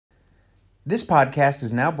This podcast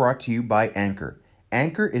is now brought to you by Anchor.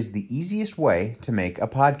 Anchor is the easiest way to make a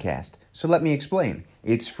podcast. So let me explain.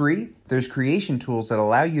 It's free. There's creation tools that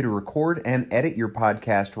allow you to record and edit your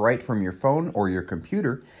podcast right from your phone or your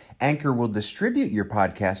computer. Anchor will distribute your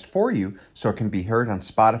podcast for you so it can be heard on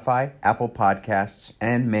Spotify, Apple Podcasts,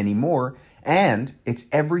 and many more. And it's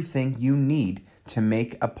everything you need to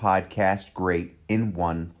make a podcast great in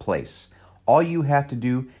one place. All you have to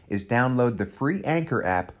do is download the free Anchor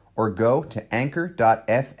app or go to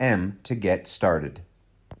anchor.fm to get started.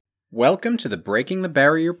 Welcome to the Breaking the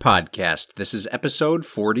Barrier podcast. This is episode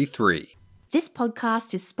 43. This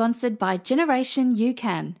podcast is sponsored by Generation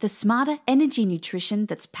UCAN, the smarter energy nutrition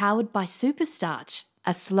that's powered by Superstarch,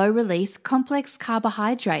 a slow-release complex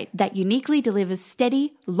carbohydrate that uniquely delivers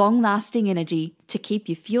steady, long-lasting energy to keep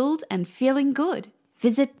you fueled and feeling good.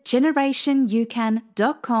 Visit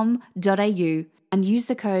generationucan.com.au and use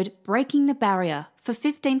the code BREAKINGTHEBARRIER for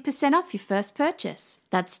 15% off your first purchase.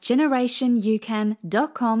 That's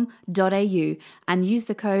generationucan.com.au and use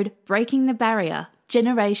the code BREAKINGTHEBARRIER.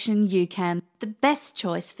 Generation UCAN, the best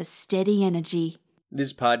choice for steady energy.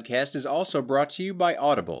 This podcast is also brought to you by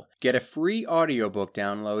Audible. Get a free audiobook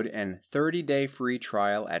download and 30-day free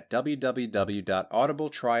trial at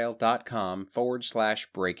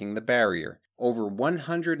www.audibletrial.com/breakingthebarrier. Over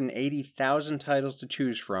 180,000 titles to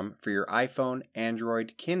choose from for your iPhone,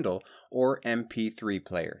 Android, Kindle, or MP3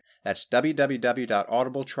 player. That's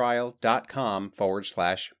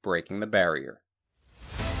www.audibletrial.com/breakingthebarrier.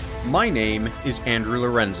 My name is Andrew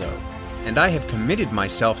Lorenzo, and I have committed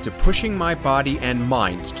myself to pushing my body and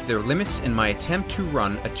mind to their limits in my attempt to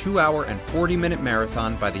run a 2-hour and 40-minute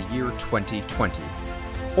marathon by the year 2020.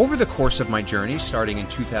 Over the course of my journey, starting in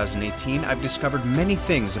 2018, I've discovered many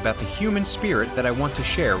things about the human spirit that I want to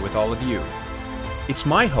share with all of you. It's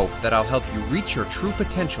my hope that I'll help you reach your true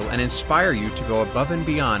potential and inspire you to go above and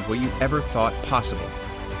beyond what you ever thought possible.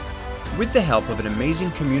 With the help of an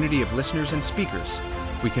amazing community of listeners and speakers,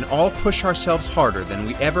 we can all push ourselves harder than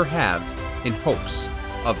we ever have in hopes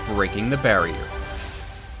of breaking the barrier.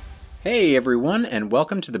 Hey everyone, and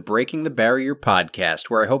welcome to the Breaking the Barrier podcast,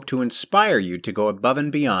 where I hope to inspire you to go above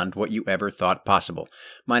and beyond what you ever thought possible.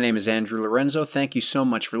 My name is Andrew Lorenzo. Thank you so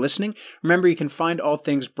much for listening. Remember, you can find all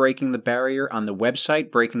things Breaking the Barrier on the website,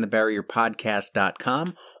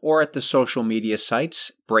 breakingthebarrierpodcast.com, or at the social media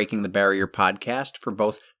sites, Breaking the Barrier Podcast, for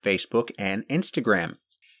both Facebook and Instagram.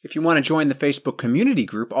 If you want to join the Facebook community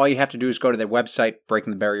group, all you have to do is go to the website,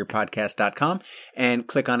 breakingthebarrierpodcast.com, and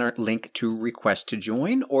click on our link to request to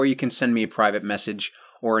join, or you can send me a private message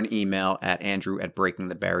or an email at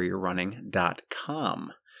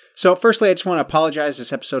andrew@breakingthebarrierrunning.com. So firstly, I just want to apologize.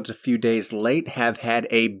 This episode's a few days late. Have had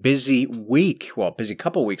a busy week. Well, busy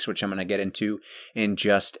couple weeks, which I'm going to get into in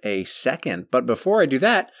just a second. But before I do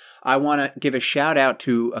that, I want to give a shout out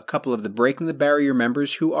to a couple of the Breaking the Barrier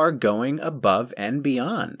members who are going above and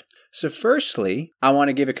beyond. So firstly, I want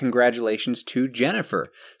to give a congratulations to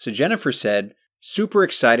Jennifer. So Jennifer said, "Super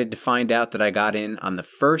excited to find out that I got in on the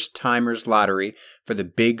first timers lottery for the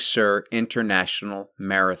Big Sur International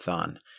Marathon.